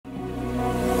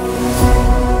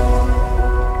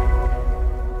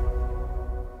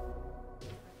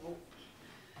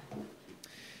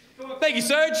Thank you,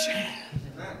 Serge.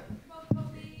 Come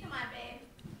on, babe.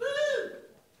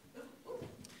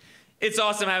 It's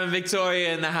awesome having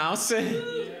Victoria in the house.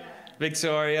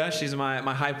 Victoria, she's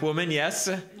my hype woman, yes.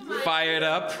 Fired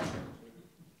up.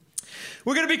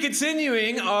 We're going to be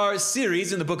continuing our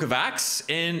series in the book of Acts.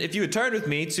 And if you would turn with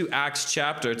me to Acts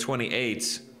chapter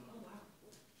 28.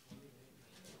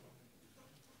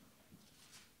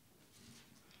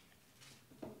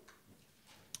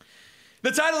 The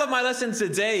title of my lesson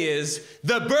today is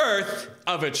The Birth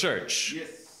of a Church.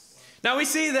 Yes. Now we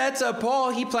see that Paul,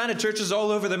 he planted churches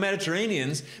all over the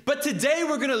Mediterranean, but today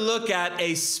we're going to look at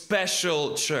a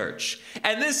special church.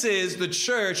 And this is the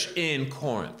church in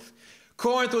Corinth.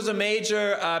 Corinth was a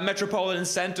major metropolitan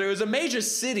center. It was a major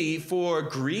city for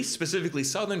Greece, specifically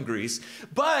southern Greece.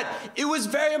 But it was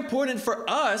very important for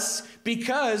us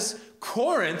because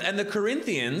Corinth and the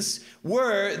Corinthians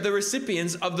were the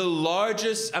recipients of the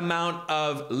largest amount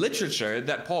of literature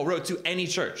that Paul wrote to any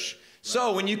church.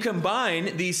 So when you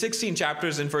combine the 16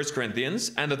 chapters in 1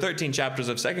 Corinthians and the 13 chapters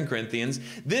of 2 Corinthians,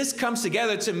 this comes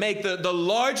together to make the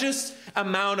largest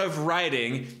amount of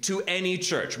writing to any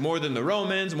church, more than the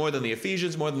Romans, more than the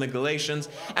Ephesians, more than the Galatians.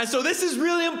 And so this is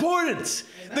really important.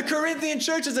 The Corinthian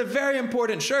church is a very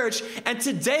important church, and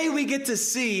today we get to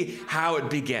see how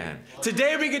it began.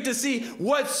 Today we get to see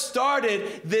what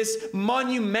started this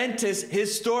monumentous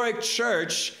historic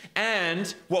church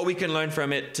and what we can learn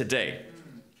from it today.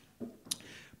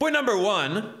 Point number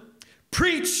one,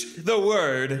 preach the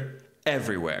word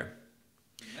everywhere.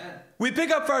 Amen. We pick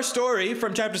up our story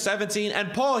from chapter 17,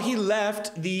 and Paul, he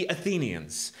left the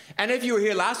Athenians. And if you were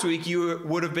here last week, you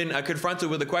would have been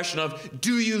confronted with the question of,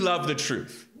 do you love the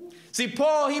truth? See,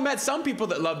 Paul, he met some people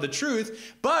that loved the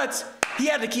truth, but he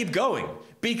had to keep going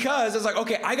because it's like,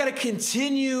 okay, I got to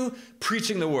continue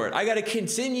preaching the word. I got to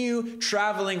continue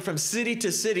traveling from city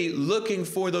to city looking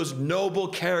for those noble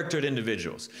charactered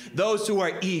individuals, those who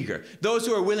are eager, those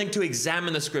who are willing to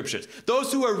examine the scriptures,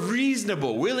 those who are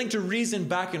reasonable, willing to reason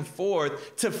back and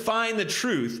forth to find the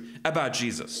truth about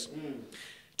Jesus.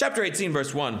 Chapter 18,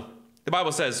 verse 1, the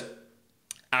Bible says,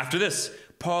 after this,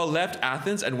 Paul left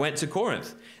Athens and went to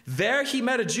Corinth. There he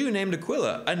met a Jew named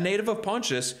Aquila, a native of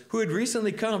Pontus, who had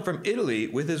recently come from Italy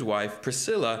with his wife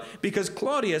Priscilla, because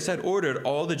Claudius had ordered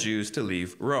all the Jews to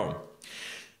leave Rome.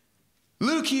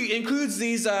 Luke, he includes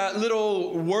these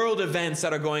little world events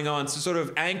that are going on to sort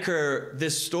of anchor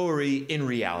this story in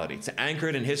reality, to anchor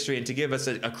it in history and to give us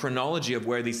a chronology of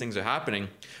where these things are happening.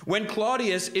 When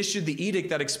Claudius issued the edict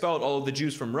that expelled all of the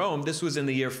Jews from Rome, this was in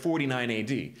the year 49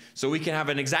 AD. So we can have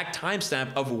an exact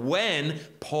timestamp of when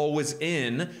Paul was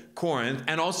in Corinth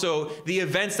and also the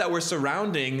events that were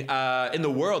surrounding in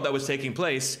the world that was taking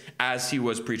place as he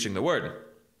was preaching the word.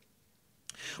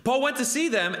 Paul went to see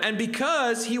them, and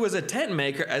because he was a tent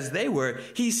maker as they were,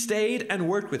 he stayed and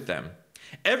worked with them.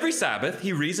 Every Sabbath,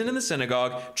 he reasoned in the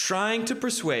synagogue, trying to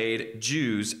persuade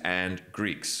Jews and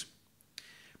Greeks.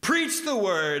 Preach the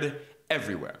word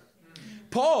everywhere.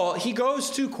 Paul, he goes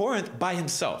to Corinth by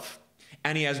himself,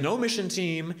 and he has no mission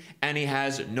team, and he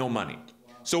has no money.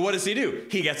 So what does he do?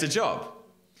 He gets a job.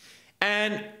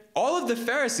 And all of the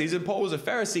Pharisees, and Paul was a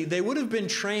Pharisee, they would have been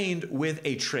trained with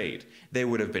a trade. They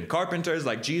would have been carpenters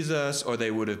like Jesus, or they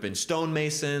would have been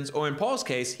stonemasons, or in Paul's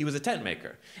case, he was a tent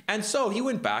maker. And so he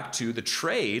went back to the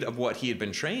trade of what he had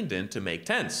been trained in to make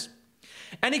tents.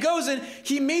 And he goes and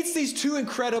he meets these two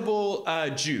incredible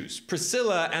Jews,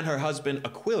 Priscilla and her husband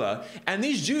Aquila. And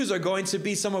these Jews are going to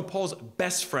be some of Paul's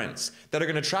best friends that are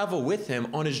going to travel with him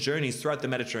on his journeys throughout the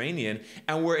Mediterranean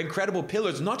and were incredible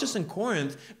pillars, not just in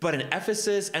Corinth, but in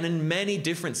Ephesus and in many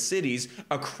different cities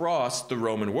across the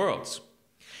Roman world.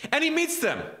 And he meets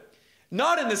them,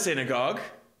 not in the synagogue,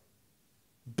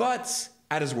 but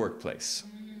at his workplace.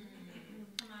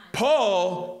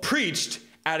 Paul preached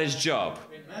at his job.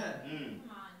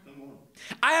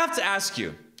 I have to ask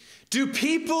you, do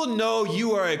people know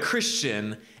you are a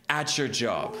Christian at your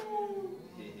job?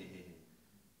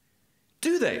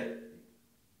 Do they?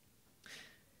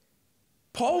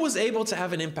 Paul was able to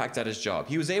have an impact at his job.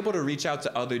 He was able to reach out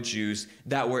to other Jews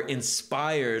that were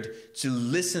inspired to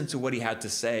listen to what he had to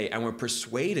say and were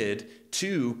persuaded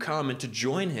to come and to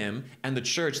join him and the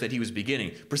church that he was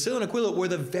beginning. Priscilla and Aquila were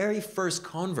the very first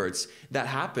converts that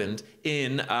happened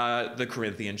in the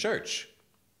Corinthian church.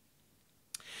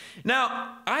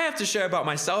 Now, I have to share about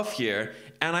myself here,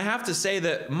 and I have to say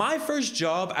that my first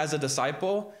job as a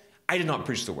disciple, I did not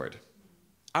preach the word.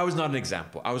 I was not an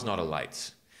example. I was not a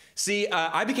light. See,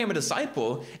 I became a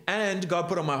disciple, and God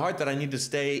put on my heart that I need to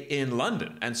stay in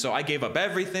London. And so I gave up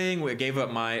everything. We gave up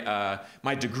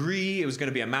my degree. It was going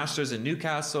to be a master's in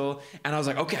Newcastle. And I was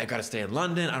like, okay, I got to stay in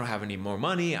London. I don't have any more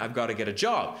money. I've got to get a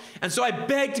job. And so I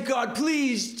begged God,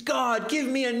 please, God, give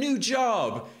me a new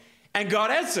job. And God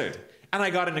answered. And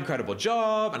I got an incredible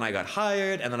job, and I got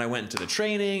hired, and then I went into the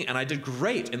training, and I did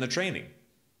great in the training.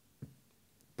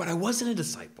 But I wasn't a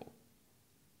disciple.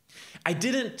 I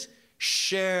didn't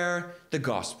share the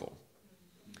gospel.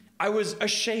 I was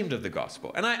ashamed of the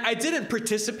gospel. And I didn't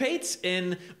participate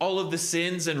in all of the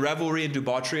sins and revelry and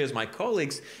debauchery as my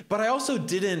colleagues, but I also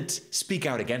didn't speak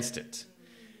out against it.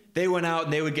 They went out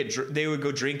and they would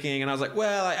go drinking, and I was like,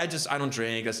 well, I don't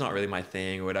drink. That's not really my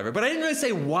thing or whatever. But I didn't really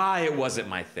say why it wasn't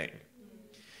my thing.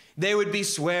 They would be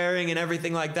swearing and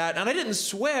everything like that. And I didn't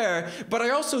swear, but I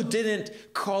also didn't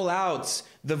call out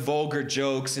the vulgar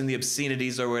jokes and the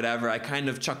obscenities or whatever. I kind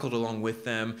of chuckled along with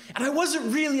them. And I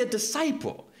wasn't really a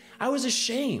disciple. I was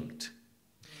ashamed.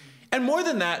 And more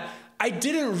than that, I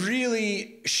didn't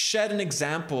really shed an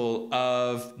example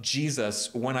of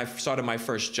Jesus when I started my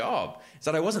first job. It's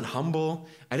that I wasn't humble.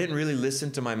 I didn't really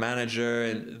listen to my manager.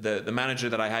 And the manager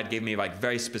that I had gave me like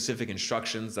very specific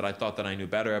instructions that I thought that I knew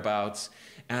better about.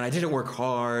 And I didn't work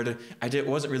hard.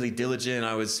 Wasn't really diligent.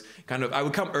 I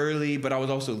would come early, but I would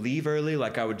also leave early.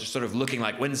 Like I would just sort of looking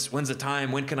like, when's the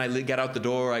time? When can I get out the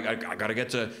door? I got to get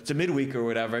to midweek or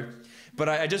whatever. But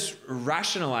I just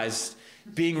rationalized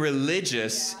being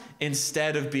religious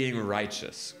instead of being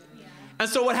righteous. And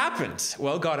so what happened?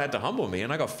 Well, God had to humble me,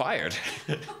 and I got fired.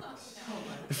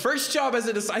 The first job as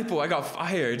a disciple, I got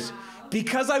fired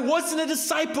because I wasn't a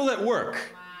disciple at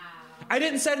work. I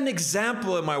didn't set an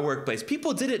example in my workplace.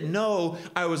 People didn't know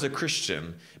I was a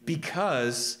Christian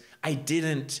because I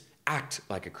didn't act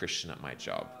like a Christian at my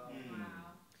job.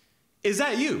 Is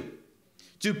that you?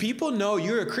 Do people know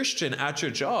you're a Christian at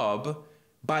your job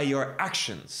by your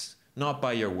actions, not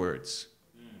by your words?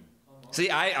 See,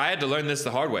 I had to learn this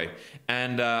the hard way.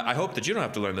 And I hope that you don't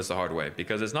have to learn this the hard way,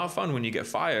 because it's not fun when you get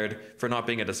fired for not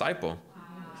being a disciple.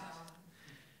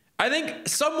 I think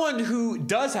someone who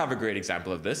does have a great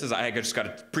example of this is, I just got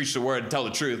to preach the word and tell the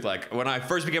truth. Like when I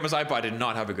first became a disciple, I did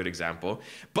not have a good example.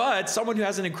 But someone who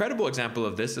has an incredible example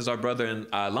of this is our brother in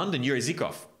London, Yuri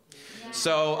Zikov.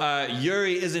 So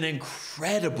Yuri is an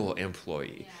incredible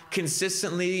employee.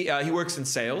 Consistently, he works in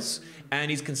sales, and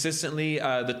he's consistently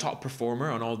the top performer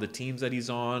on all the teams that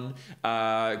he's on,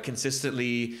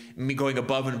 consistently going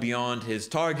above and beyond his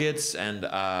targets and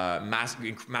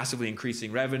massively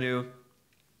increasing revenue.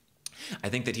 I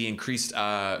think that he increased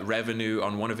revenue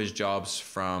on one of his jobs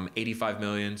from 85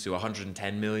 million to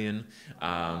 110 million.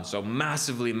 So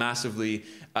massively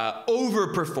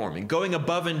overperforming, going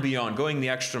above and beyond, going the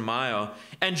extra mile.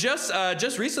 And just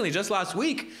recently, just last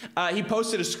week, he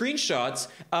posted a screenshot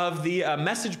of the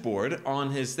message board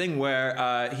on his thing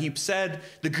where he said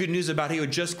the good news about he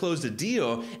had just closed a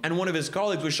deal. And one of his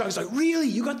colleagues was shocked. He's like, really?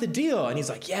 You got the deal? And he's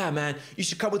like, yeah, man, you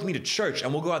should come with me to church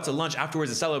and we'll go out to lunch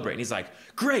afterwards to celebrate. And he's like,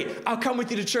 great, I'll come with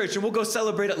you to church and we'll go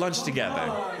celebrate at lunch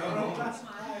together.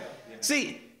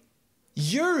 See,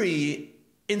 Yuri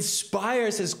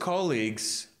inspires his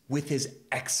colleagues with his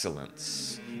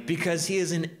excellence because he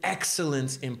is an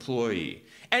excellent employee.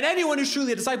 And anyone who's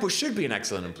truly a disciple should be an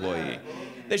excellent employee.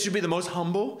 They should be the most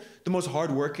humble, the most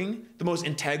hardworking, the most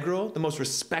integral, the most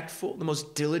respectful, the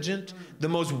most diligent, the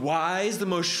most wise, the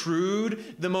most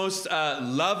shrewd, the most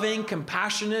loving,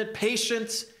 compassionate,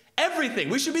 patient, everything.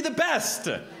 We should be the best.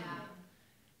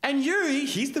 And Yuri,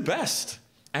 he's the best.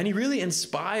 And he really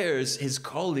inspires his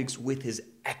colleagues with his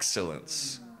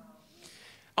excellence.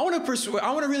 I want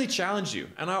to really challenge you,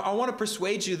 and I want to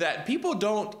persuade you that people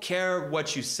don't care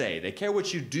what you say. They care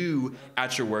what you do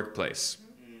at your workplace.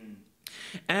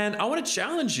 And I want to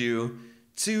challenge you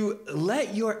to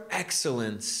let your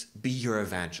excellence be your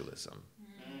evangelism.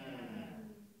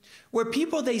 Where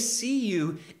people, they see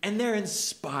you and they're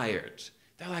inspired.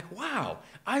 They're like, wow,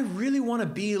 I really want to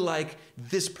be like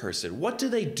this person. What do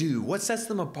they do? What sets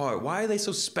them apart? Why are they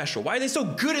so special? Why are they so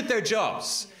good at their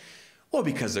jobs? Well,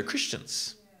 because they're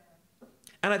Christians.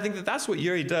 And I think that that's what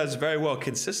Yuri does very well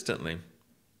consistently.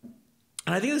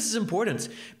 And I think this is important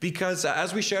because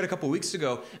as we shared a couple weeks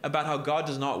ago about how God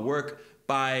does not work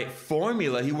by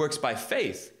formula, he works by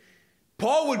faith.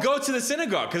 Paul would go to the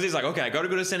synagogue because he's like, okay, I got to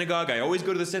go to the synagogue. I always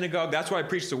go to the synagogue. That's where I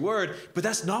preach the word. But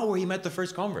that's not where he met the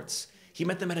first converts. He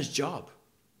met them at his job.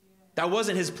 That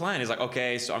wasn't his plan. He's like,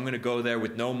 okay, so I'm going to go there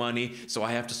with no money, so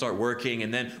I have to start working.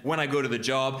 And then when I go to the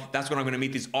job, that's when I'm going to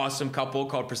meet this awesome couple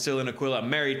called Priscilla and Aquila, a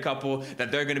married couple,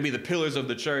 that they're going to be the pillars of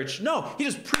the church. No, he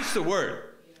just preached the word.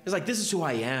 He's like, this is who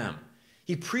I am.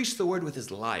 He preached the word with his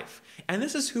life. And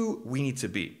this is who we need to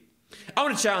be. I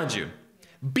want to challenge you.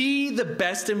 Be the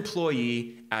best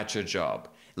employee at your job.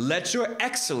 Let your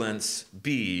excellence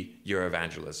be your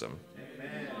evangelism.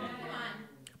 Amen.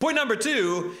 Point number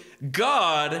 2,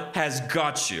 God has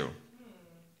got you.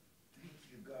 Thank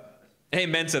you, God.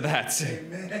 Amen to that.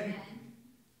 Amen.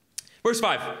 Verse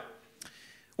 5.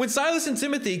 When Silas and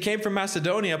Timothy came from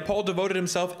Macedonia, Paul devoted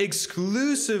himself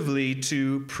exclusively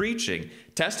to preaching,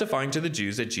 testifying to the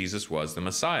Jews that Jesus was the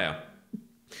Messiah.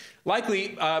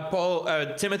 Likely,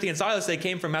 Timothy and Silas, they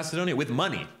came from Macedonia with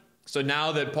money. So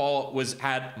now that Paul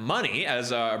had money,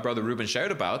 as our brother Reuben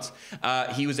shared about,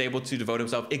 he was able to devote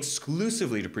himself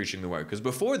exclusively to preaching the word. Because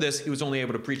before this, he was only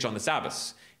able to preach on the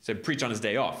Sabbaths. He said preach on his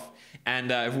day off.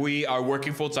 And if we are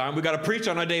working full time, we got to preach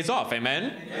on our days off.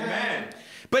 Amen? Amen.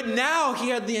 But now he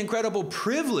had the incredible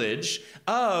privilege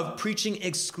of preaching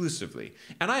exclusively.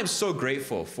 And I am so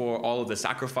grateful for all of the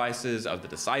sacrifices of the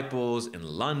disciples in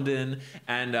London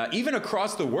and even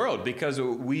across the world, because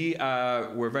we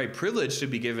were very privileged to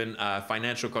be given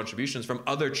financial contributions from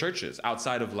other churches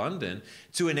outside of London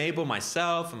to enable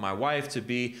myself and my wife to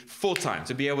be full-time,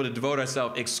 to be able to devote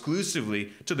ourselves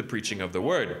exclusively to the preaching of the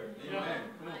word. Amen.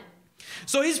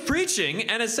 So he's preaching,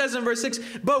 and it says in verse 6,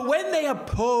 but when they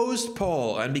opposed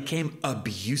Paul and became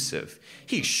abusive,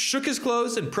 he shook his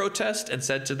clothes in protest and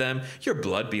said to them, your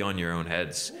blood be on your own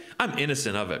heads. I'm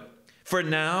innocent of it. For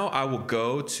now I will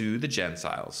go to the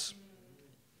Gentiles.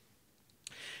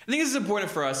 I think this is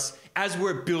important for us as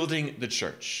we're building the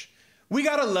church. We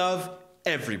got to love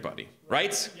everybody,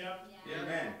 right? Yep.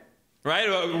 Amen.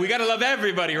 Right? We got to love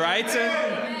everybody, right?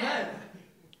 Amen.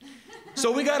 So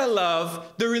we got to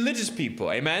love the religious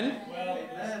people. Amen? Well,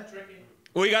 that's tricky.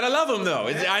 We got to love them, though.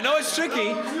 I know it's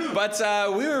tricky, but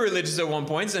we were religious at one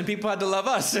point, and people had to love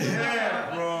us.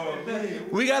 Yeah, bro.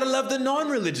 We got to love the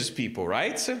non-religious people,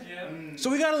 right? Yeah. So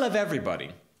we got to love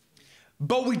everybody.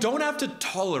 But we don't have to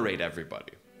tolerate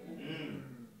everybody.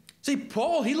 See,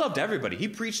 Paul, he loved everybody. He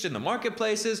preached in the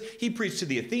marketplaces. He preached to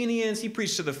the Athenians. He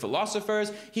preached to the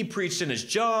philosophers. He preached in his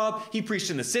job. He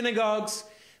preached in the synagogues.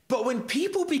 But when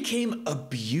people became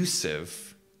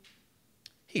abusive,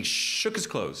 he shook his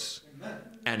clothes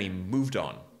and he moved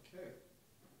on.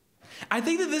 I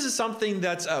think that this is something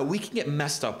that we can get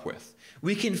messed up with.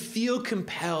 We can feel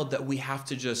compelled that we have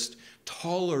to just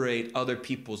tolerate other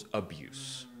people's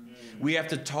abuse. We have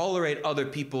to tolerate other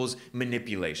people's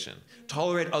manipulation,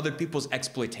 tolerate other people's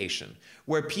exploitation,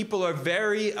 where people are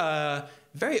very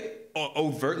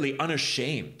overtly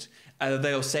unashamed.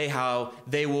 They'll say how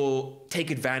they will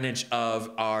take advantage of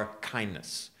our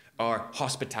kindness, our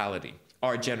hospitality,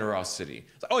 our generosity.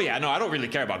 It's like, oh yeah, no, I don't really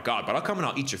care about God, but I'll come and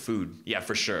I'll eat your food. Yeah,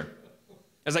 for sure.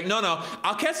 It's like, no,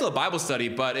 I'll cancel a Bible study,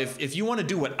 but if you want to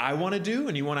do what I want to do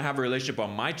and you want to have a relationship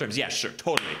on my terms, yeah, sure,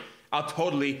 totally. I'll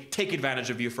totally take advantage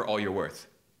of you for all you're worth.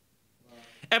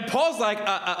 And Paul's like,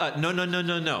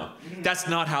 no. That's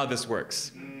not how this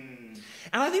works.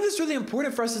 And I think that's really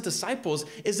important for us as disciples,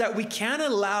 is that we can't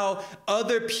allow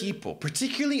other people,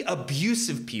 particularly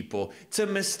abusive people, to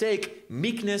mistake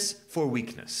meekness for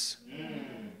weakness.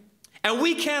 And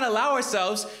we can't allow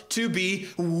ourselves to be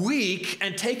weak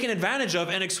and taken advantage of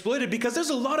and exploited, because there's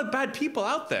a lot of bad people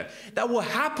out there that will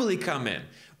happily come in,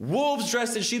 wolves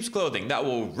dressed in sheep's clothing, that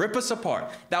will rip us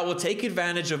apart, that will take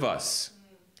advantage of us.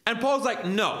 And Paul's like,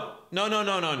 no.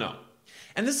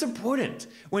 And this is important.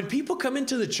 When people come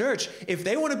into the church, if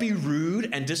they want to be rude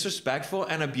and disrespectful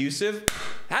and abusive,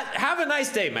 have a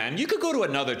nice day, man. You could go to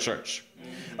another church.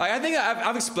 Like, I think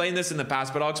I've explained this in the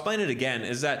past, but I'll explain it again,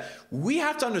 is that we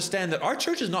have to understand that our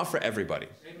church is not for everybody.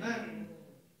 Amen.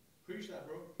 Preach that,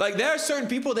 bro. Like, there are certain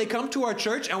people, they come to our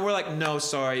church and we're like, no,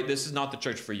 sorry, this is not the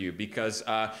church for you, because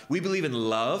we believe in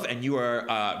love and you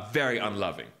are very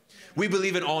unloving. We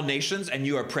believe in all nations and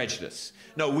you are prejudiced.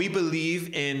 No, we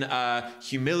believe in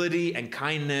humility and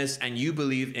kindness, and you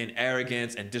believe in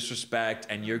arrogance and disrespect,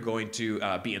 and you're going to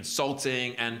be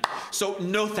insulting. And so,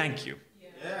 no, thank you.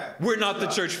 Yeah. We're not the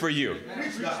church for you.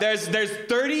 There's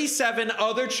 37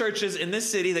 other churches in this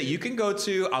city that you can go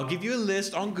to. I'll give you a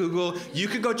list on Google. You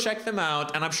can go check them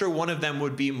out, and I'm sure one of them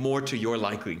would be more to your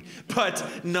liking, but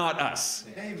not us.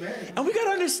 Amen. And we got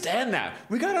to understand that.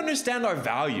 We got to understand our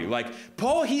value. Like,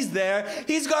 Paul, he's there.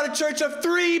 He's got a church of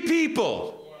 3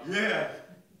 people. Yeah.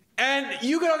 And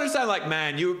you can understand, like,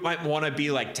 man, you might want to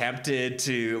be, like, tempted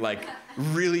to, like,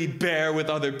 really bear with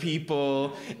other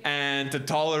people and to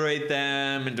tolerate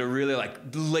them and to really, like,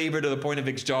 labor to the point of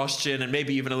exhaustion and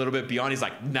maybe even a little bit beyond. He's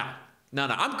like, nah, No,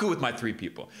 I'm good with my 3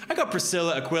 people. I got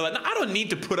Priscilla, Aquila. No, I don't need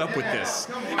to put up with this.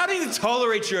 I don't need to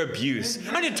tolerate your abuse.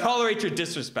 I need to tolerate your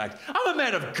disrespect. I'm a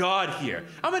man of God here.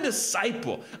 I'm a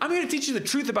disciple. I'm here to teach you the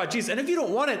truth about Jesus. And if you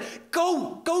don't want it,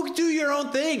 go do your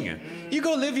own thing. You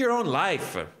go live your own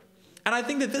life. And I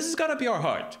think that this has got to be our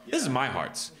heart. This is my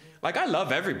heart. Like, I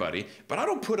love everybody, but I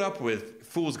don't put up with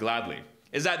fools gladly.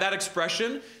 Is that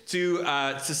expression to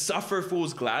suffer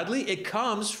fools gladly? It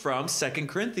comes from 2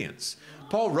 Corinthians.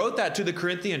 Paul wrote that to the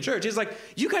Corinthian church. He's like,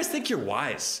 you guys think you're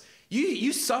wise.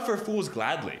 You suffer fools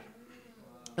gladly.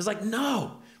 It's like,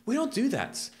 no, we don't do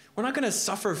that. We're not going to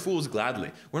suffer fools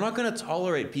gladly. We're not going to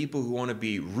tolerate people who want to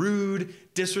be rude,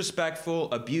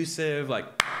 disrespectful, abusive. Like,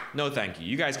 no, thank you.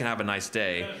 You guys can have a nice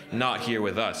day, not here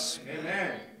with us.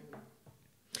 Amen.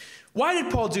 Why did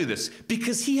Paul do this?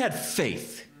 Because he had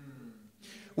faith.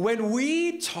 When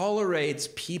we tolerate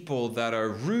people that are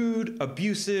rude,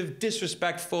 abusive,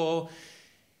 disrespectful,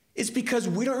 it's because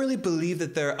we don't really believe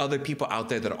that there are other people out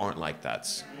there that aren't like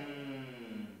that.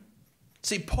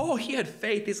 See, Paul, he had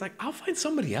faith. He's like, I'll find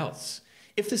somebody else.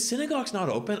 If the synagogue's not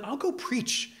open, I'll go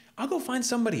preach. I'll go find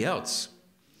somebody else.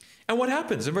 And what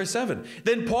happens in verse 7?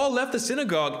 Then Paul left the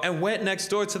synagogue and went next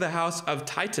door to the house of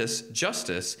Titus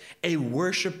Justus, a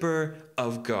worshiper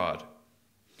of God.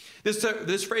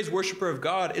 This phrase, worshiper of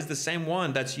God, is the same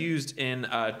one that's used in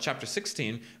chapter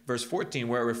 16, verse 14,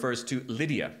 where it refers to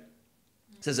Lydia.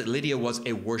 It says that Lydia was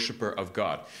a worshiper of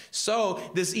God. So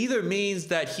this either means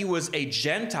that he was a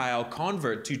Gentile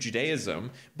convert to Judaism,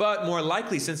 but more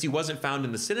likely, since he wasn't found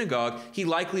in the synagogue, he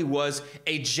likely was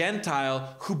a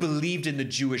Gentile who believed in the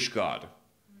Jewish God.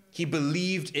 He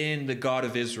believed in the God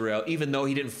of Israel, even though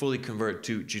he didn't fully convert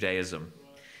to Judaism.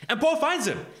 And Paul finds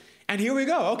him. And here we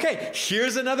go. Okay,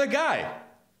 here's another guy.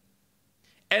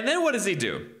 And then what does he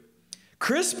do?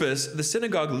 Crispus, the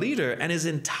synagogue leader, and his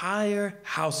entire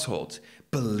household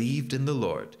believed in the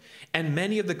Lord. And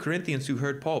many of the Corinthians who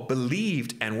heard Paul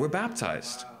believed and were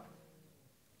baptized.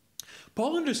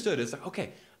 Paul understood. It's like,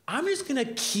 okay, I'm just going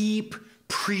to keep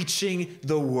preaching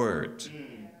the word.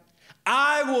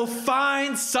 I will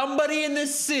find somebody in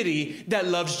this city that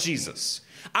loves Jesus.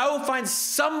 I will find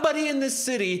somebody in this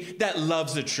city that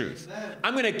loves the truth.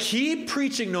 I'm going to keep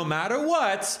preaching no matter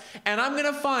what, and I'm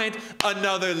going to find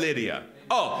another Lydia.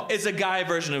 Oh, it's a guy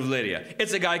version of Lydia.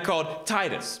 It's a guy called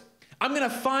Titus. I'm going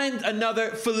to find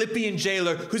another Philippian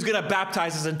jailer who's going to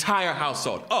baptize his entire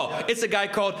household. Oh, it's a guy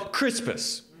called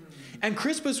Crispus. And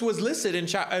Crispus was listed in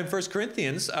 1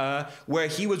 Corinthians where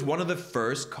he was one of the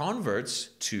first converts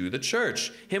to the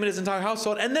church, him and his entire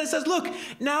household. And then it says, look,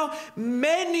 now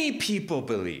many people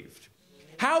believed.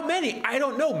 How many? I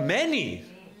don't know. Many.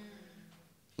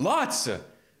 Lots.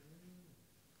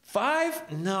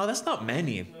 5? No, that's not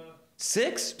many.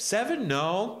 6? 7?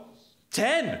 No.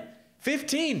 10,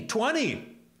 15,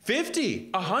 20, 50,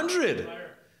 100.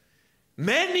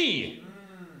 Many.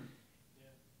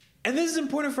 And this is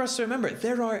important for us to remember.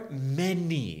 There are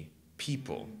many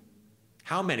people.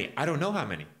 How many? I don't know how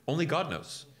many. Only God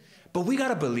knows. But we got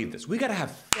to believe this. We got to have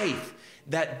faith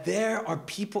that there are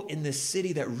people in this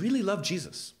city that really love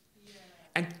Jesus.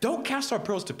 And don't cast our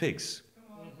pearls to pigs.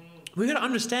 We got to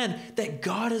understand that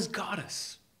God has got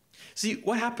us. See,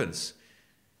 what happens?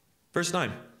 Verse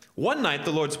 9. One night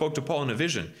the Lord spoke to Paul in a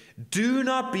vision. Do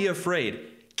not be afraid.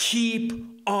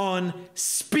 Keep on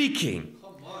speaking.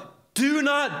 Do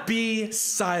not be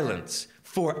silent,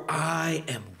 for I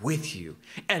am with you,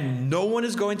 and no one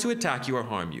is going to attack you or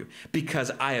harm you, because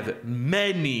I have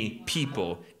many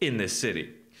people in this city.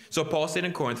 So Paul stayed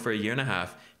in Corinth for 1.5 years,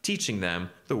 teaching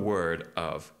them the word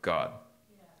of God.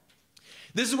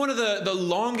 This is one of the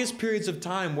longest periods of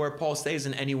time where Paul stays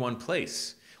in any one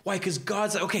place. Why? Because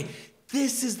God's like, okay,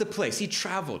 this is the place. He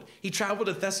traveled. He traveled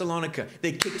to Thessalonica.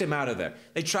 They kicked him out of there.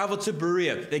 They traveled to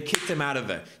Berea. They kicked him out of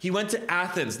there. He went to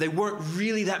Athens. There weren't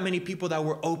really that many people that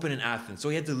were open in Athens, so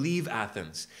he had to leave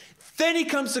Athens. Then he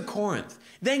comes to Corinth.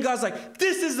 Then God's like,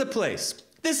 this is the place.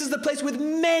 This is the place with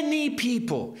many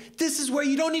people. This is where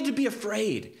you don't need to be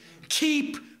afraid.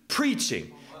 Keep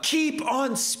preaching. Keep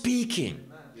on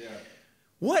speaking.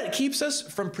 What keeps us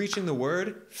from preaching the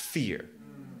word? Fear.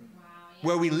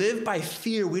 Where we live by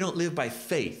fear, we don't live by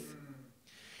faith.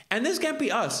 And this can't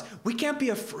be us. We can't be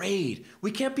afraid. We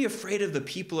can't be afraid of the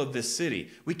people of this city.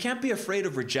 We can't be afraid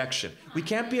of rejection. We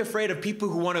can't be afraid of people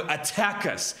who want to attack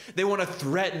us. They want to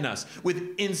threaten us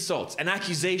with insults and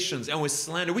accusations and with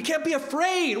slander. We can't be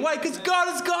afraid. Why? Because God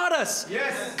has got us.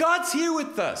 Yes. God's here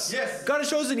with us. Yes. God has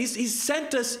chosen. He's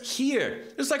sent us here.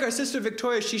 Just like our sister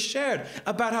Victoria, she shared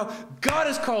about how God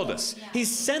has called us.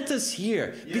 He's sent us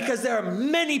here because there are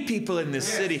many people in this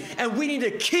city, and we need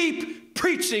to keep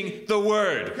preaching the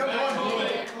word. Come on,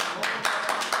 boy.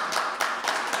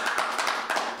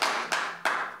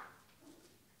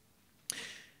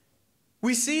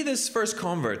 We see this first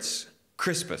convert,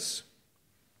 Crispus.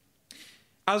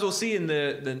 As we'll see in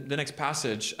the next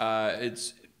passage,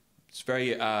 it's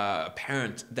very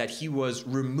apparent that he was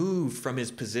removed from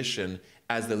his position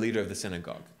as the leader of the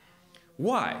synagogue.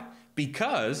 Why?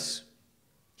 Because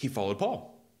he followed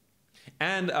Paul.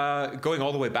 And going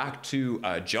all the way back to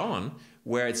John,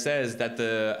 where it says that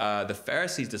the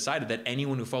Pharisees decided that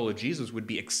anyone who followed Jesus would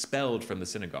be expelled from the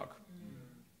synagogue.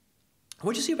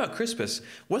 What you see about Crispus,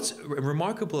 what's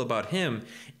remarkable about him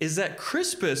is that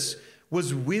Crispus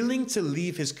was willing to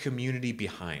leave his community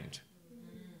behind.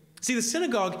 See, the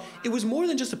synagogue, it was more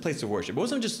than just a place of worship. It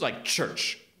wasn't just like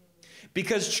church.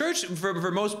 Because church, for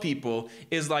most people,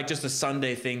 is like just a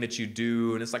Sunday thing that you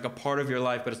do, and it's like a part of your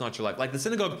life, but it's not your life. Like the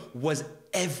synagogue was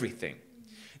everything.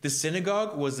 The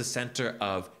synagogue was the center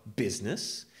of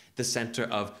business, the center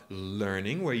of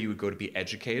learning, where you would go to be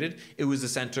educated. It was the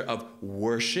center of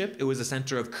worship. It was the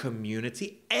center of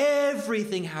community.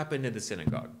 Everything happened in the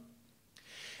synagogue.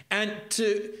 And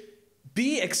to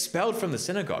be expelled from the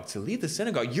synagogue, to leave the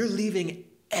synagogue, you're leaving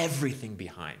everything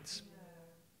behind.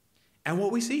 And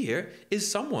what we see here is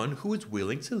someone who is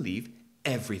willing to leave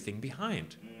everything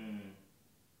behind.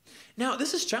 Now,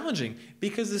 this is challenging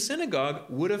because the synagogue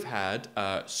would have had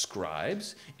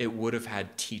scribes, it would have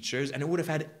had teachers, and it would have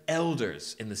had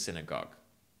elders in the synagogue.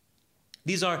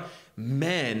 These are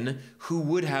men who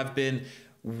would have been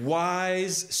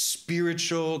wise,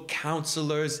 spiritual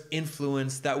counselors,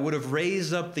 influence that would have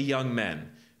raised up the young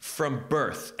men from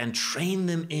birth and trained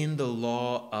them in the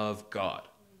law of God.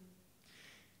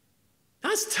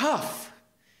 That's tough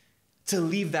to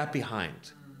leave that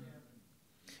behind.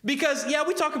 Because, yeah,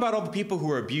 we talk about all the people who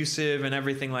are abusive and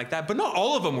everything like that, but not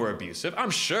all of them were abusive,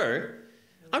 I'm sure.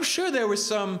 I'm sure there were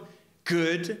some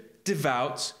good,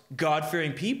 devout,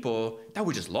 God-fearing people that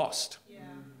were just lost. Yeah.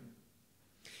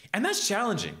 And that's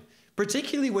challenging,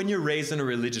 particularly when you're raised in a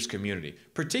religious community,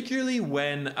 particularly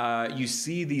when you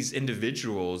see these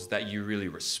individuals that you really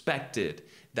respected,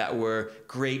 that were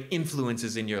great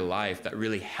influences in your life, that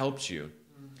really helped you.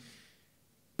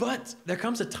 But there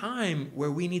comes a time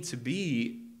where we need to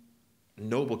be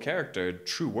noble character,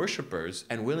 true worshipers,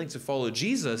 and willing to follow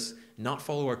Jesus, not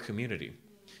follow our community,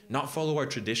 not follow our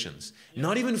traditions,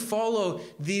 not even follow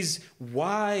these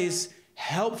wise,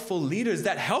 helpful leaders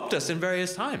that helped us in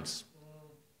various times.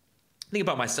 I think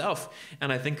about myself,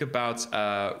 and I think about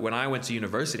when I went to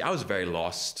university, I was very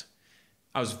lost.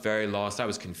 I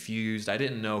was confused. I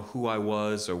didn't know who I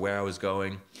was or where I was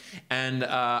going. And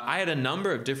I had a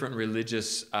number of different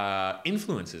religious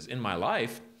influences in my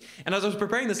life. And as I was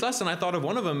preparing this lesson, I thought of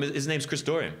one of them. His name's Chris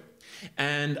Dorian.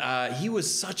 And he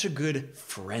was such a good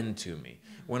friend to me.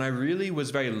 When I really was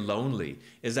very lonely,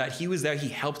 is that he was there, he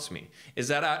helped me. Is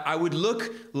that I would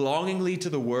look longingly to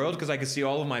the world because I could see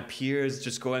all of my peers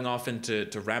just going off into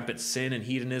rampant sin and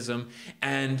hedonism.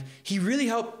 And he really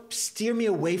helped steer me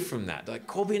away from that. Like,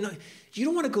 Colby, no, you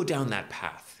don't want to go down that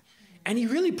path. And he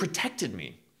really protected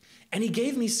me. And he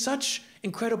gave me such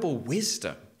incredible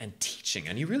wisdom and teaching,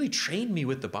 and he really trained me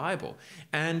with the Bible.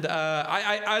 And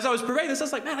as I was preparing this, I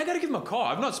was like, man, I got to give him a call.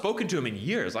 I've not spoken to him in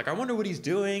years. Like, I wonder what he's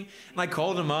doing. And I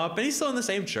called him up, and he's still in the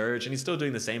same church, and he's still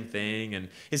doing the same thing, and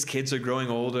his kids are growing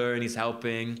older, and he's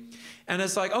helping. And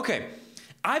it's like, okay,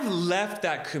 I've left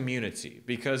that community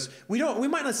because we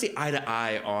might not see eye to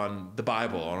eye on the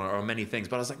Bible or many things,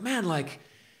 but I was like, man, like,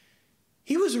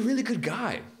 he was a really good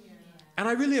guy. Yeah. And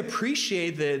I really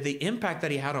appreciate the impact that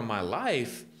he had on my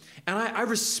life. And I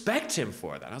respect him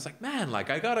for that. I was like, man, like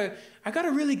I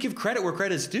gotta really give credit where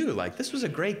credit's due. Like, this was a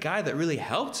great guy that really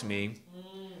helped me.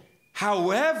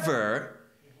 However,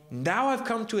 now I've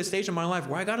come to a stage in my life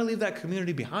where I gotta leave that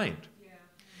community behind. Yeah.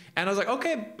 And I was like,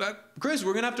 okay, Chris,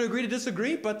 we're gonna have to agree to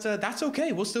disagree, but that's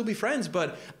okay. We'll still be friends,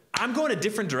 but I'm going a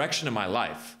different direction in my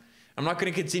life. I'm not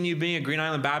gonna continue being a Green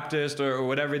Island Baptist or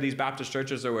whatever these Baptist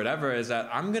churches or whatever, is that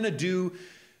I'm gonna do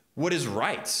what is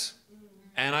right.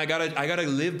 And I gotta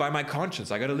live by my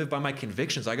conscience. I gotta live by my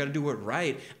convictions. I gotta do what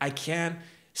right. I can't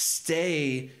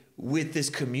stay with this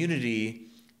community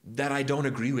that I don't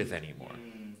agree with anymore.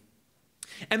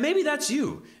 And maybe that's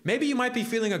you. Maybe you might be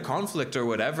feeling a conflict or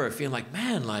whatever, feeling like,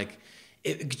 man, like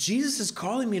Jesus is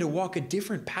calling me to walk a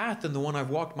different path than the one I've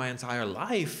walked my entire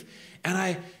life.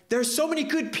 And there's so many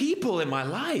good people in my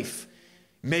life.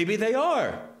 Maybe they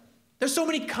are. There's so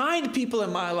many kind people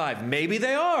in my life. Maybe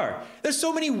they are. There's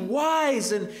so many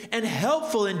wise and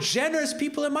helpful and generous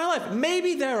people in my life.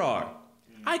 Maybe there are.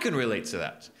 I can relate to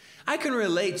that. I can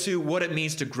relate to what it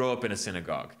means to grow up in a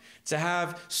synagogue, to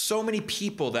have so many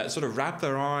people that sort of wrap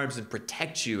their arms and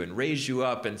protect you and raise you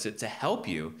up and to help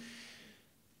you.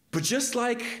 But just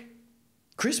like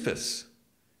Crispus,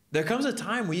 there comes a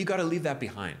time where you got to leave that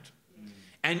behind.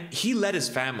 And he led his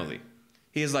family.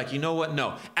 He is like, you know what?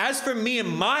 No. As for me and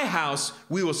my house,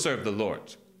 we will serve the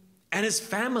Lord. And his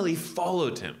family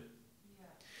followed him.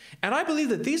 And I believe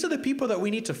that these are the people that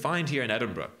we need to find here in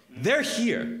Edinburgh. They're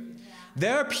here.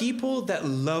 There are people that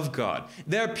love God.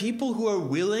 There are people who are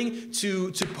willing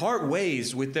to part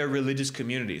ways with their religious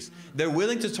communities. They're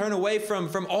willing to turn away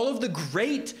from all of the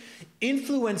great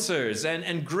influencers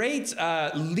and great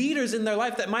leaders in their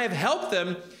life that might have helped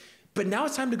them. But now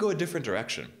it's time to go a different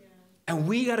direction. And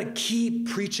we got to keep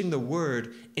preaching the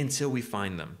word until we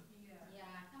find them. Yeah,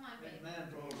 come on,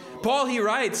 babe. Paul, he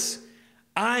writes,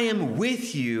 I am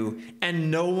with you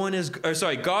and no one is,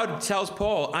 God tells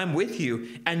Paul, I'm with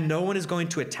you and no one is going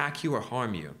to attack you or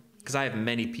harm you because I have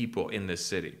many people in this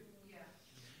city. Yeah.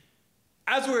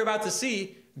 As we're about to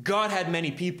see, God had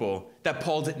many people that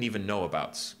Paul didn't even know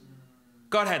about.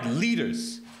 God had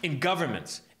leaders in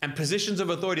government and positions of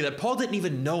authority that Paul didn't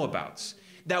even know about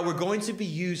that were going to be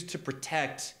used to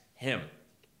protect him.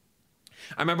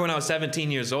 I remember when I was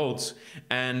 17 years old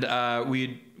and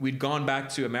we'd gone back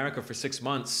to America for 6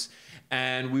 months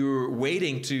and we were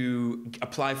waiting to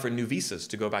apply for new visas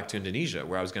to go back to Indonesia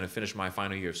where I was going to finish my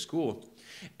final year of school.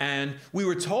 And we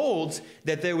were told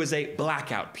that there was a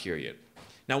blackout period.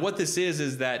 Now what this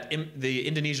is that the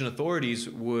Indonesian authorities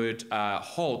would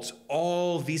halt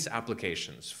all visa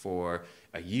applications for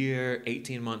a year,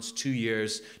 18 months, 2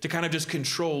 years to kind of just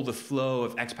control the flow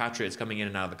of expatriates coming in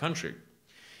and out of the country.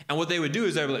 And what they would do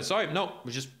is they would be like, sorry, no,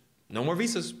 we're just no more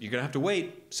visas. You're going to have to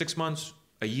wait 6 months,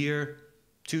 a year,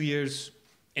 2 years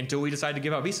until we decide to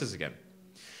give out visas again.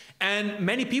 And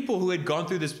many people who had gone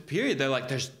through this period, they're like,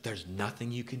 there's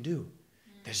nothing you can do.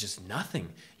 There's just nothing.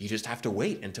 You just have to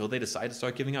wait until they decide to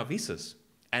start giving out visas.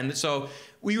 And so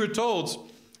we were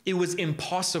told it was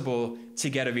impossible to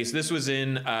get a visa. This was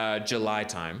in July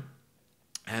time.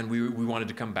 And we wanted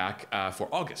to come back for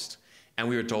August. And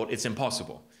we were told it's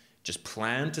impossible. Just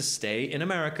plan to stay in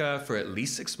America for at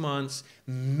least 6 months.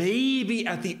 Maybe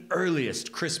at the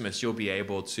earliest Christmas, you'll be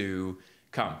able to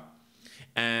come.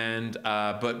 And,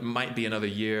 but might be another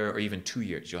year or even 2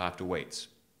 years. You'll have to wait.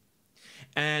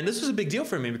 And this was a big deal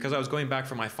for me because I was going back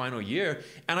for my final year.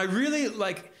 And I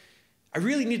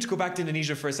really need to go back to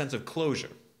Indonesia for a sense of closure.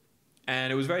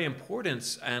 And it was very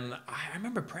important. And I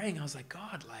remember praying. I was like,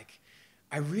 God,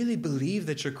 I really believe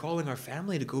that you're calling our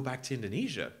family to go back to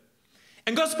Indonesia.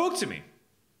 And God spoke to me,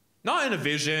 not in a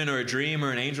vision or a dream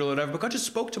or an angel or whatever, but God just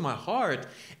spoke to my heart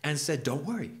and said, don't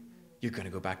worry, you're going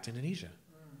to go back to Indonesia.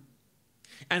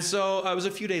 And so it was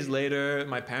a few days later,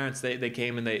 my parents, they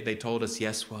came and they told us,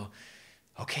 yes, well,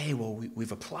 okay, well,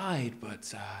 we've applied,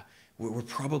 but we're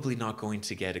probably not going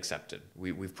to get accepted.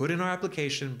 We've put in our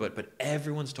application, but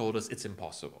everyone's told us it's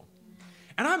impossible.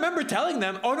 And I remember telling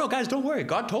them, oh, no, guys, don't worry.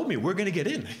 God told me we're going to get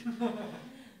in.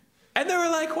 And they were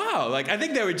like, wow. I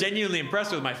think they were genuinely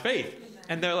impressed with my faith.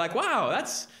 And they're like, wow,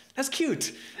 that's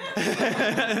cute.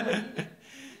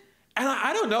 And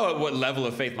I don't know at what level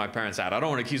of faith my parents had. I don't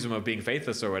want to accuse them of being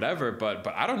faithless or whatever, but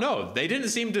I don't know. They didn't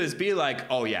seem to be like,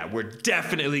 oh, yeah, we're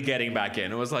definitely getting back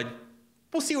in. It was like,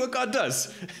 we'll see what God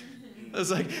does. I was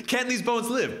like, can these bones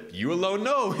live? You alone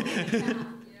know.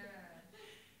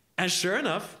 And sure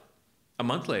enough, a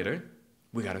month later,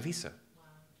 we got a visa.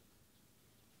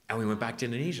 And we went back to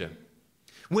Indonesia.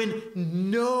 When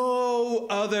no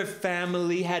other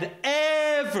family had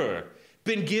ever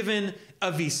been given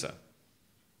a visa.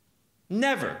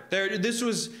 Never. This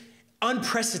was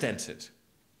unprecedented.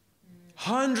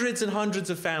 Hundreds and hundreds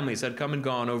of families had come and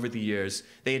gone over the years.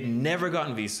 They had never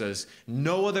gotten visas.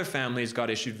 No other families got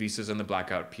issued visas in the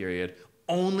blackout period.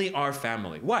 Only our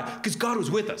family. Why? Because God was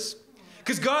with us.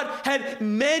 Because God had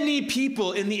many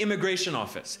people in the immigration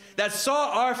office that saw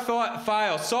our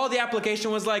file, saw the application,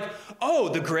 was like, oh,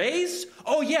 the Grays?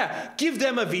 Oh, yeah, give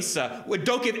them a visa.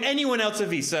 Don't give anyone else a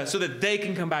visa so that they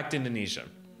can come back to Indonesia.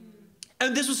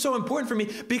 And this was so important for me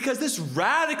because this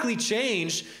radically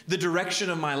changed the direction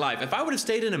of my life. If I would have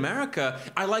stayed in America,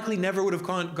 I likely never would have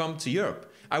come to Europe.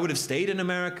 I would have stayed in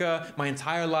America my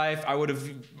entire life.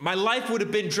 My life would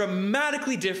have been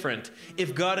dramatically different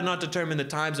if God had not determined the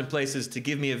times and places to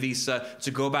give me a visa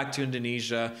to go back to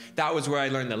Indonesia. That was where I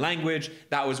learned the language.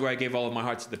 That was where I gave all of my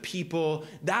heart to the people.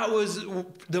 That was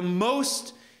the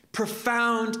most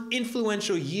profound,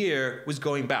 influential year was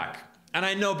going back. And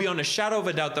I know beyond a shadow of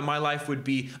a doubt that my life would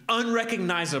be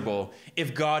unrecognizable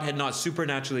if God had not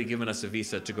supernaturally given us a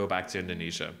visa to go back to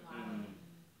Indonesia.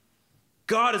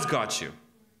 God has got you.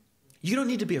 You don't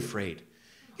need to be afraid.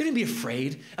 You don't need to be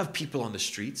afraid of people on the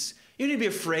streets. You don't need to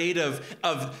be afraid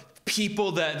of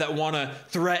people that want to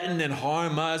threaten and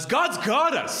harm us. God's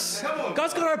got us.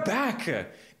 God's got our back.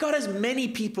 God has many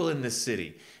people in this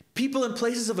city. people in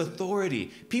places of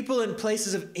authority, people in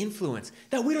places of influence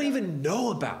that we don't even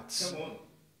know about. Come on.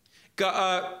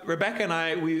 Rebecca and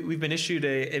I, we've been issued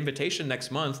an invitation next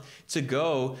month to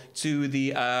go to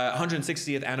the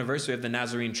 160th anniversary of the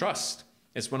Nazarene Trust.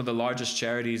 It's one of the largest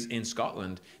charities in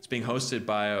Scotland. It's being hosted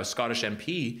by a Scottish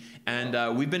MP.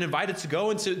 And we've been invited to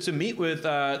go and to meet with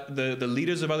the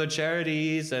leaders of other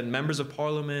charities and members of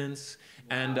parliaments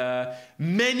and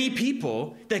many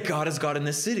people that God has got in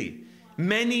this city.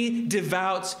 Many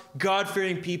devout,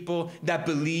 God-fearing people that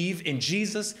believe in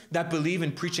Jesus, that believe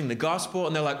in preaching the gospel.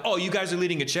 And they're like, oh, you guys are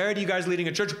leading a charity, you guys are leading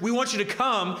a church. We want you to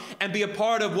come and be a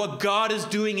part of what God is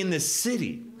doing in this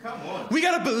city. Come on. We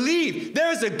got to believe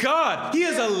there is a God. He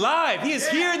is alive. He is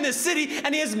here in this city,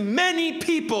 and he has many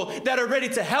people that are ready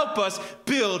to help us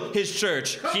build his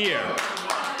church here.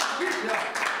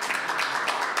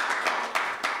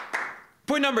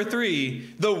 Point number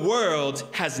 3, the world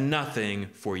has nothing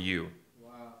for you.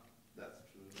 Wow. That's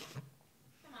true.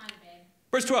 Come on, babe.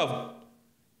 Verse 12.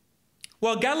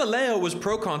 While Galileo was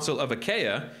proconsul of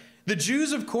Achaia, the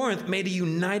Jews of Corinth made a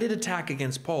united attack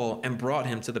against Paul and brought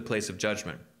him to the place of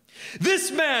judgment. This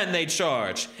man, they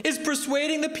charge, is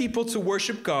persuading the people to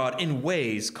worship God in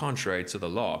ways contrary to the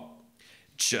law.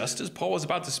 Just as Paul was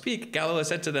about to speak, Galileo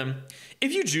said to them,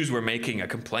 if you Jews were making a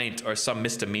complaint or some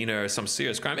misdemeanor or some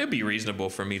serious crime, it would be reasonable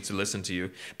for me to listen to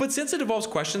you. But since it involves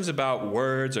questions about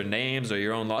words or names or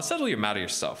your own law, settle your matter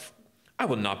yourself. I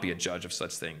will not be a judge of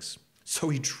such things. So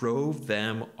he drove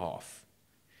them off.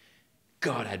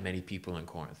 God had many people in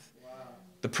Corinth. Wow.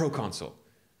 The proconsul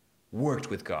worked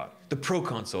with God. The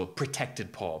proconsul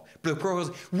protected Paul. But the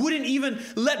proconsul wouldn't even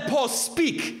let Paul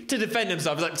speak to defend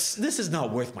himself. He's like, this is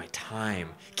not worth my time.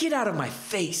 Get out of my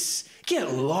face.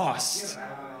 Get lost.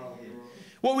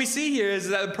 What we see here is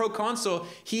that the proconsul,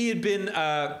 he had been,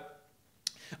 up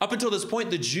until this point,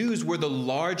 the Jews were the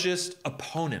largest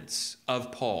opponents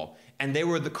of Paul. And they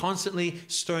were constantly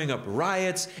stirring up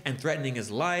riots and threatening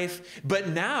his life. But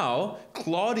now,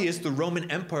 Claudius, the Roman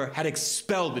emperor, had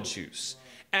expelled the Jews.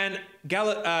 And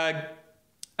Galileo,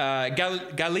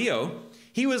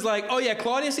 he was like, oh yeah,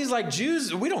 Claudius, he's like,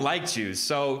 Jews, we don't like Jews.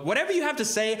 So whatever you have to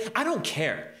say, I don't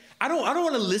care. I don't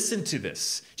want to listen to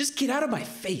this. Just get out of my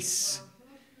face.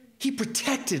 He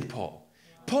protected Paul.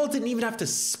 Paul didn't even have to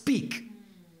speak.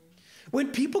 When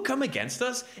people come against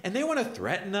us and they want to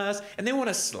threaten us and they want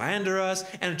to slander us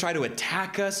and try to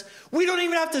attack us, we don't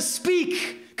even have to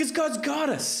speak because God's got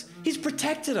us. He's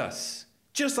protected us,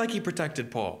 just like he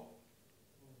protected Paul.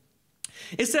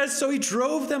 It says, so he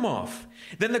drove them off.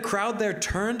 Then the crowd there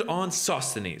turned on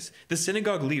Sosthenes, the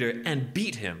synagogue leader, and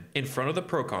beat him in front of the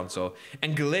proconsul,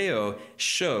 and Galileo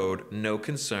showed no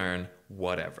concern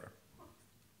whatever.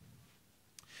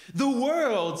 The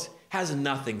world has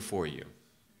nothing for you.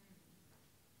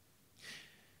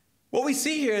 What we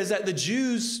see here is that the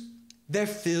Jews, they're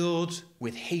filled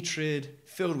with hatred,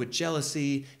 filled with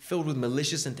jealousy, filled with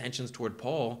malicious intentions toward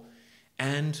Paul,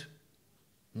 and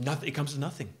nothing, it comes to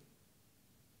nothing.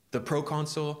 The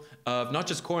proconsul of not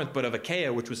just Corinth, but of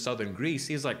Achaia, which was southern Greece,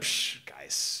 he's like, psh,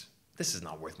 guys, this is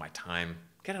not worth my time.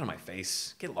 Get out of my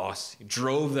face. Get lost. He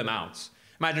drove them out.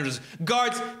 Imagine just,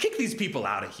 guards, kick these people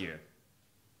out of here.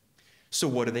 So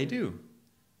what do?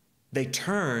 They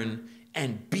turn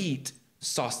and beat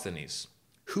Sosthenes.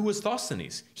 Who was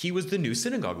Sosthenes? He was the new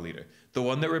synagogue leader, the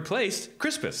one that replaced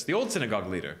Crispus, the old synagogue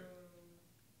leader.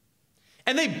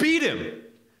 And they beat him.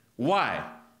 Why?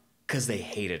 Because they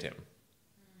hated him.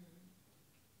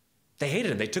 They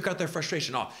hated him. They took out their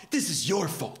frustration. Oh, this is your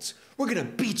fault. We're going to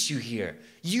beat you here.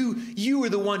 You were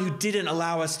the one who didn't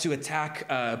allow us to attack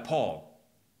Paul.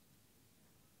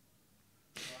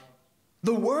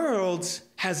 The world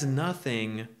has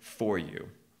nothing for you.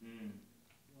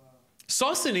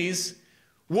 Sosthenes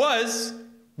was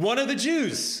one of the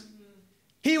Jews.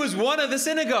 He was one of the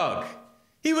synagogue.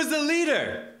 He was the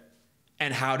leader.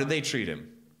 And how did they treat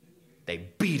him? They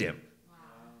beat him.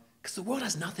 Because the world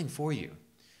has nothing for you.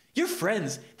 Your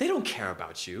friends, they don't care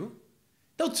about you.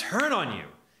 They'll turn on you.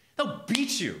 They'll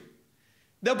beat you.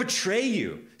 They'll betray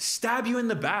you, stab you in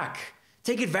the back,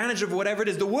 take advantage of whatever it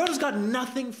is. The world has got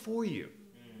nothing for you.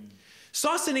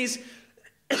 Sosthenes,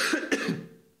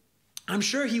 I'm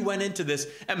sure he went into this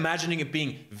imagining it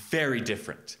being very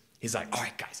different. He's like, all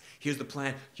right, guys, here's the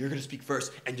plan. You're going to speak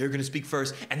first, and you're going to speak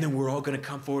first, and then we're all going to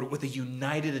come forward with a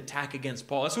united attack against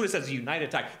Paul. That's what it says, a united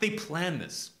attack. They planned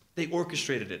this. They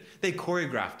orchestrated it. They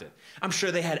choreographed it. I'm sure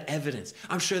they had evidence.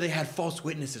 I'm sure they had false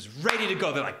witnesses ready to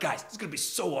go. They're like, guys, this is going to be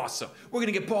so awesome. We're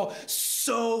going to get Paul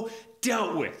so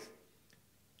dealt with.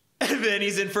 And then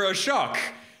he's in for a shock.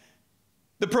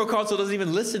 The proconsul doesn't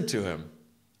even listen to him.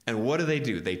 And what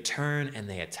do? They turn and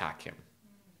they attack him.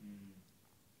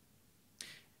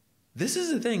 this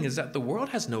is the thing, is that the world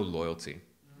has no loyalty.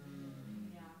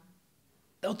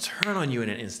 They'll turn on you in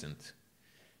an instant.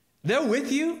 They're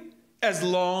with you as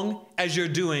long as you're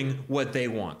doing what they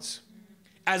want.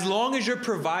 As long as you're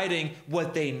providing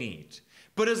what they need.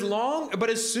 But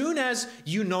as soon as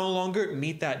you no longer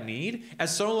meet that need,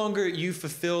 as no longer you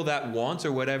fulfill that want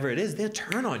or whatever it is, they'll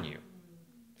turn on you.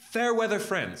 Fair weather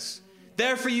friends.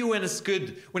 There for you when it's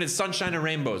good, when it's sunshine and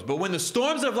rainbows. But when the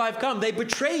storms of life come, they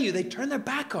betray you. They turn their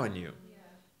back on you.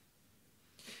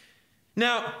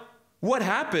 Now, what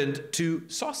happened to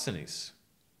Sosthenes?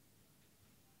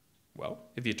 Well,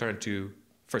 if you turn to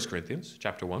 1 Corinthians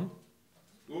chapter 1.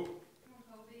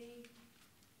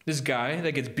 This guy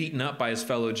that gets beaten up by his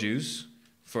fellow Jews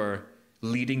for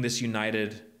leading this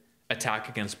united attack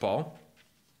against Paul.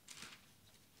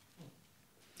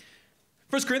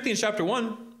 1 Corinthians chapter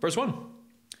 1, verse 1.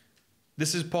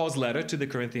 This is Paul's letter to the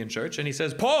Corinthian church, and he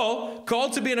says, Paul,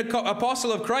 called to be an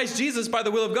apostle of Christ Jesus by the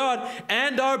will of God,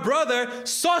 and our brother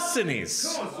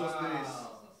Sosthenes. Come on,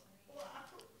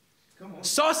 Sosthenes.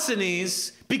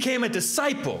 Sosthenes became a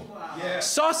disciple. Yeah.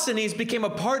 Sosthenes became a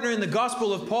partner in the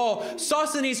gospel of Paul.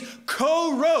 Sosthenes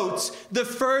co-wrote the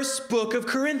first book of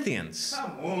Corinthians.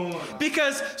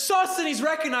 Because Sosthenes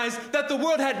recognized that the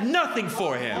world had nothing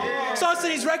for him. Yeah.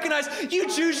 Sosthenes recognized, you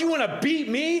Jews, you want to beat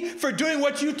me for doing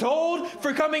what you told,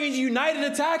 for coming in united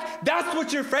attack? That's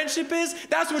what your friendship is?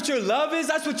 That's what your love is?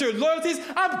 That's what your loyalty is?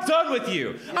 I'm done with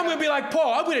you. Yeah. I'm going to be like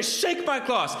Paul. I'm going to shake my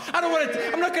claws.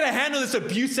 I'm not going to handle this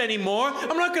abuse anymore.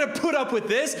 I'm not going to put up with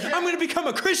this. Yeah. I'm going to become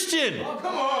a Christian. Oh,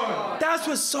 come on. That's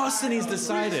what Sosthenes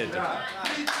decided.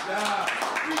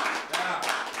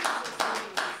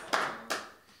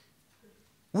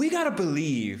 We got to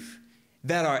believe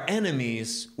that our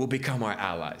enemies will become our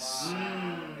allies.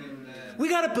 We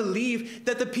got to believe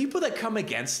that the people that come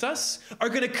against us are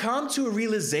going to come to a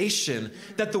realization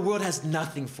that the world has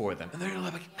nothing for them. And they're going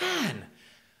to be like, man,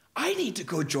 I need to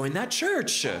go join that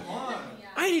church.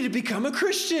 I need to become a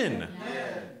Christian.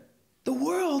 The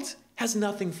world has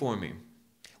nothing for me.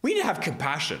 We need to have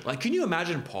compassion. Like, can you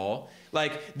imagine Paul?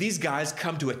 Like, these guys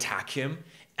come to attack him,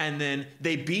 and then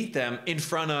they beat them in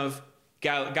front of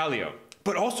Gallio,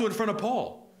 but also in front of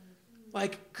Paul.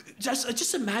 Like,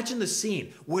 just imagine the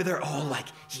scene where they're all like,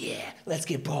 yeah, let's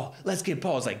get Paul. Let's get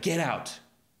Paul. It's like, get out.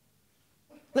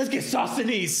 Let's get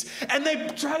Sosthenes. And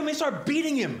they start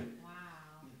beating him. Wow.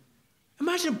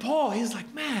 Imagine Paul. He's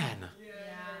like, man,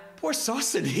 poor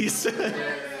Sosthenes.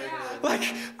 Like,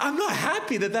 I'm not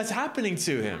happy that that's happening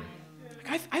to him.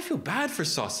 Like, I feel bad for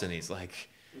Sosthenes. Like,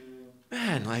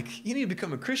 man, like, you need to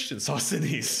become a Christian,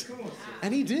 Sosthenes.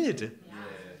 And he did.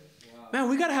 Man,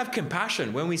 we got to have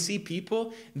compassion when we see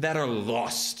people that are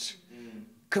lost.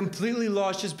 Completely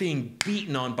lost, just being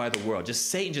beaten on by the world.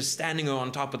 Just Satan just standing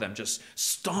on top of them, just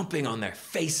stomping on their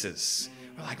faces.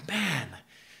 We're like, man,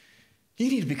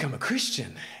 you need to become a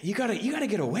Christian. You gotta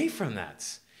get away from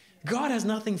that. God has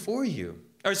nothing for you.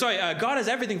 God has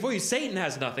everything for you. Satan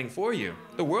has nothing for you.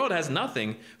 The world has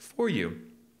nothing for you.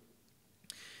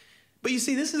 But you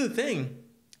see, this is the thing.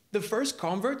 The first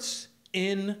converts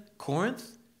in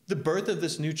Corinth, the birth of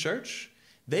this new church,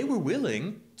 they were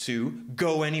willing to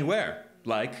go anywhere.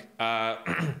 Like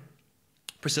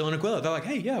Priscilla and Aquila. They're like,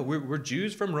 hey, yeah, we're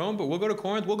Jews from Rome, but we'll go to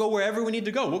Corinth. We'll go wherever we need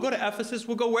to go. We'll go to Ephesus.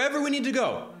 We'll go wherever we need to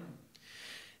go.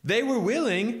 They were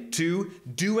willing to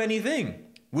do anything.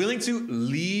 Willing to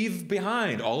leave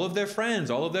behind all of their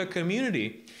friends, all of their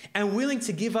community, and willing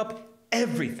to give up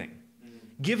everything.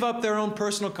 Give up their own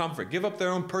personal comfort, give up their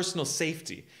own personal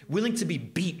safety, willing to be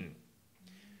beaten.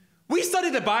 We study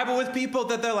the Bible with people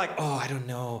that they're like, oh, I don't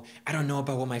know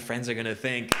about what my friends are going to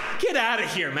think. Get out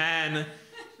of here, man.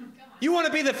 You want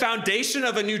to be the foundation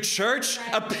of a new church,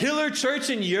 a pillar church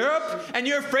in Europe, and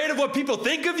you're afraid of what people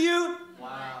think of you?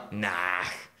 Wow. Nah.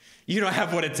 You don't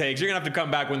have what it takes. You're going to have to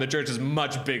come back when the church is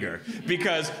much bigger.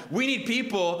 Because we need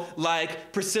people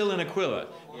like Priscilla and Aquila.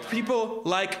 People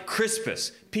like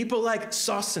Crispus. People like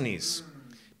Sosthenes.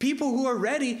 People who are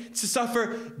ready to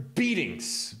suffer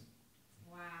beatings.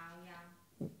 Wow,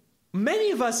 yeah.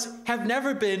 Many of us have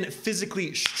never been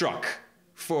physically struck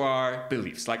for our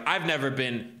beliefs. Like, I've never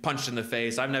been punched in the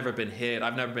face. I've never been hit.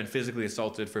 I've never been physically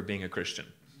assaulted for being a Christian.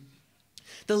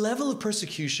 The level of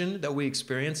persecution that we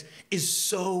experience is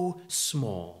so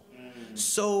small,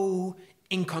 so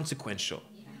inconsequential.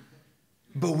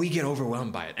 But we get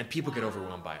overwhelmed by it, and people get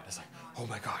overwhelmed by it. It's like, oh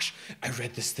my gosh, I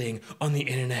read this thing on the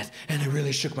internet, and it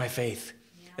really shook my faith.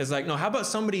 It's like, no, how about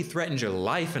somebody threatened your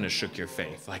life and it shook your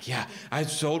faith? Like, yeah, I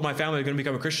told my family they're going to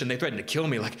become a Christian. They threatened to kill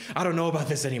me. Like, I don't know about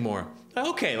this anymore.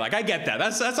 Okay, like, I get that.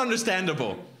 That's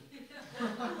understandable.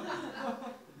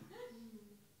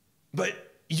 But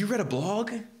you read a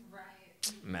blog? Right.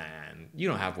 man, you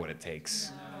don't have what it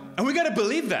takes. And we got to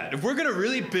believe that. If we're going to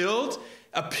really build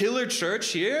a pillar church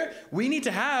here, we need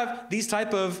to have these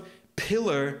type of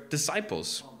pillar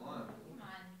disciples.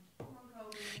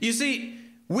 You see,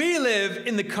 we live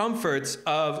in the comforts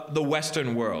of the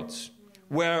Western world,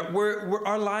 where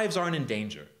our lives aren't in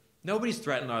danger. Nobody's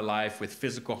threatened our life with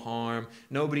physical harm.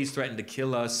 Nobody's threatened to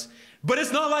kill us. But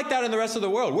it's not like that in the rest of the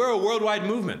world. We're a worldwide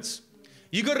movement.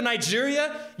 You go to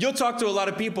Nigeria, you'll talk to a lot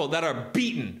of people that are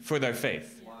beaten for their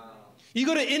faith. Wow. You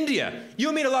go to India,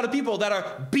 you'll meet a lot of people that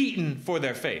are beaten for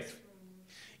their faith.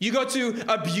 You go to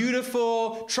a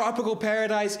beautiful tropical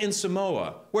paradise in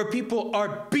Samoa, where people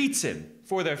are beaten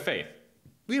for their faith.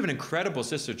 We have an incredible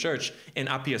sister church in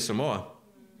Apia, Samoa.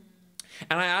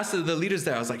 And I asked the leaders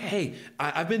there, I was like, hey,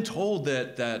 I've been told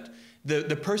that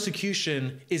the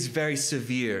persecution is very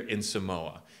severe in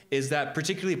Samoa. Is that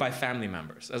particularly by family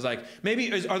members? I was like,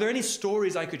 are there any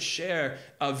stories I could share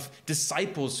of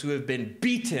disciples who have been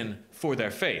beaten for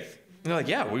their faith? And they're like,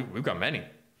 yeah, we've got many.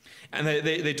 And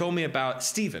they told me about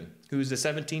Stephen, who's a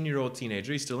 17-year-old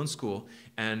teenager. He's still in school,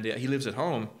 and he lives at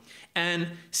home. And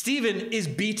Stephen is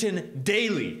beaten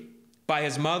daily by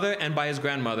his mother and by his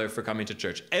grandmother for coming to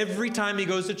church. Every time he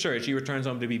goes to church, he returns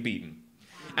home to be beaten.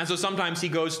 And so sometimes he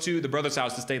goes to the brother's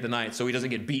house to stay the night so he doesn't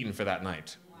get beaten for that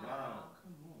night.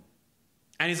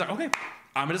 And he's like, okay,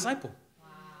 I'm a disciple. Wow.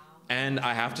 And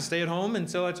I have to stay at home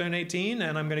until I turn 18,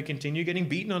 and I'm going to continue getting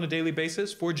beaten on a daily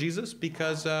basis for Jesus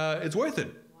because it's worth it.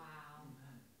 Wow.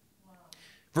 Wow.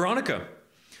 Veronica,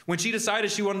 when she decided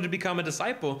she wanted to become a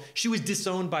disciple, she was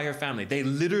disowned by her family. They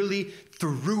literally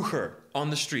threw her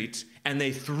on the street, and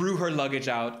they threw her luggage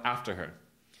out after her.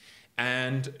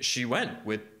 And she went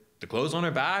with the clothes on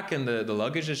her back and the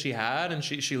luggage that she had, and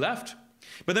she left.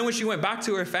 But then when she went back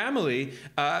to her family,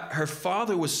 her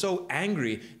father was so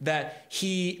angry that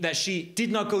she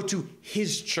did not go to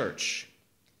his church,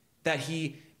 that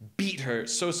he beat her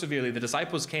so severely. The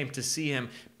disciples came to see him,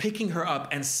 picking her up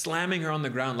and slamming her on the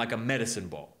ground like a medicine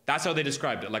ball. That's how they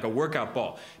described it, like a workout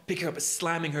ball. Picking her up,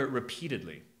 slamming her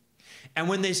repeatedly. And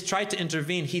when they tried to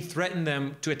intervene, he threatened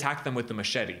them to attack them with the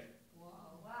machete. Wow.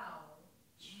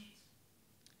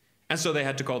 And so they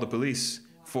had to call the police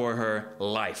for her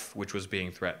life, which was being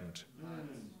threatened.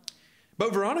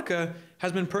 But Veronica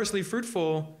has been personally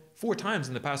fruitful 4 times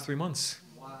in the past 3 months.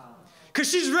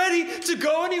 Because she's ready to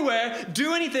go anywhere,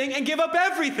 do anything, and give up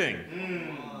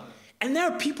everything. And there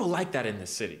are people like that in this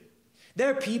city. There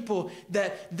are people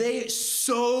that they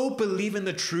so believe in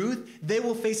the truth, they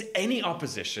will face any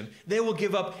opposition. They will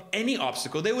give up any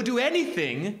obstacle. They will do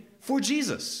anything for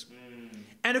Jesus.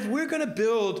 And if we're going to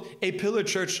build a pillar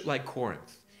church like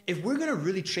Corinth, if we're going to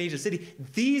really change the city,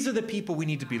 these are the people we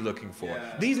need to be looking for.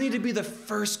 Yeah. These need to be the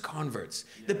first converts,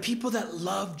 the people that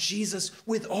love Jesus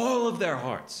with all of their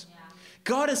hearts. Yeah.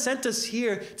 God has sent us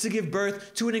here to give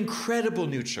birth to an incredible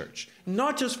new church,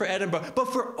 not just for Edinburgh,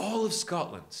 but for all of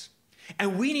Scotland.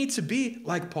 And we need to be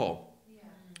like Paul.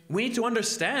 We need to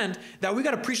understand that we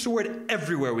got to preach the word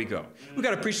everywhere we go. We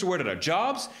got to preach the word at our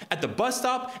jobs, at the bus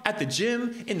stop, at the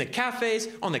gym, in the cafes,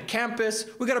 on the campus.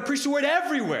 We got to preach the word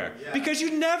everywhere because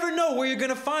you never know where you're going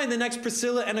to find the next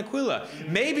Priscilla and Aquila.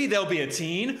 Maybe there'll be a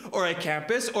teen or a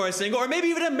campus or a single or maybe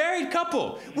even a married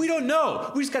couple. We don't know.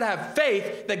 We just got to have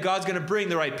faith that God's going to bring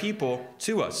the right people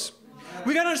to us.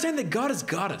 We got to understand that God has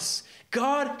got us.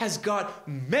 God has got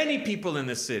many people in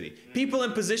this city, people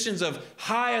in positions of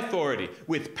high authority,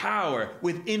 with power,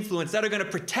 with influence, that are going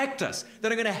to protect us, that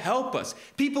are going to help us,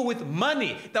 people with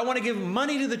money that want to give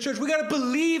money to the church. We got to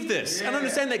believe this and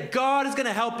understand that God is going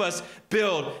to help us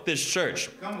build this church.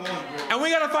 Come on, bro. And we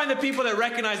got to find the people that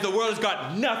recognize the world has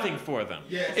got nothing for them.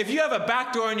 Yes. If you have a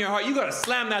back door in your heart, you got to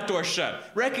slam that door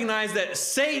shut. Recognize that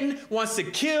Satan wants to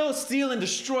kill, steal, and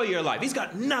destroy your life. He's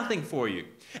got nothing for you.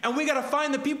 And we got to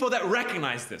find the people that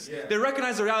recognize this. Yeah. They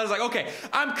recognize the reality. It's like, okay,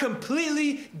 I'm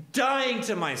completely dying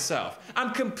to myself.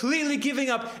 I'm completely giving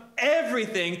up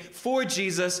everything for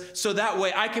Jesus so that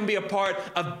way I can be a part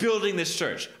of building this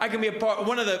church. I can be a part,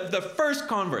 one of the first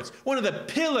converts, one of the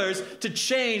pillars to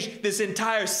change this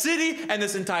entire city and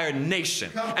this entire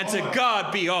nation. And to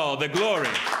God be all the glory.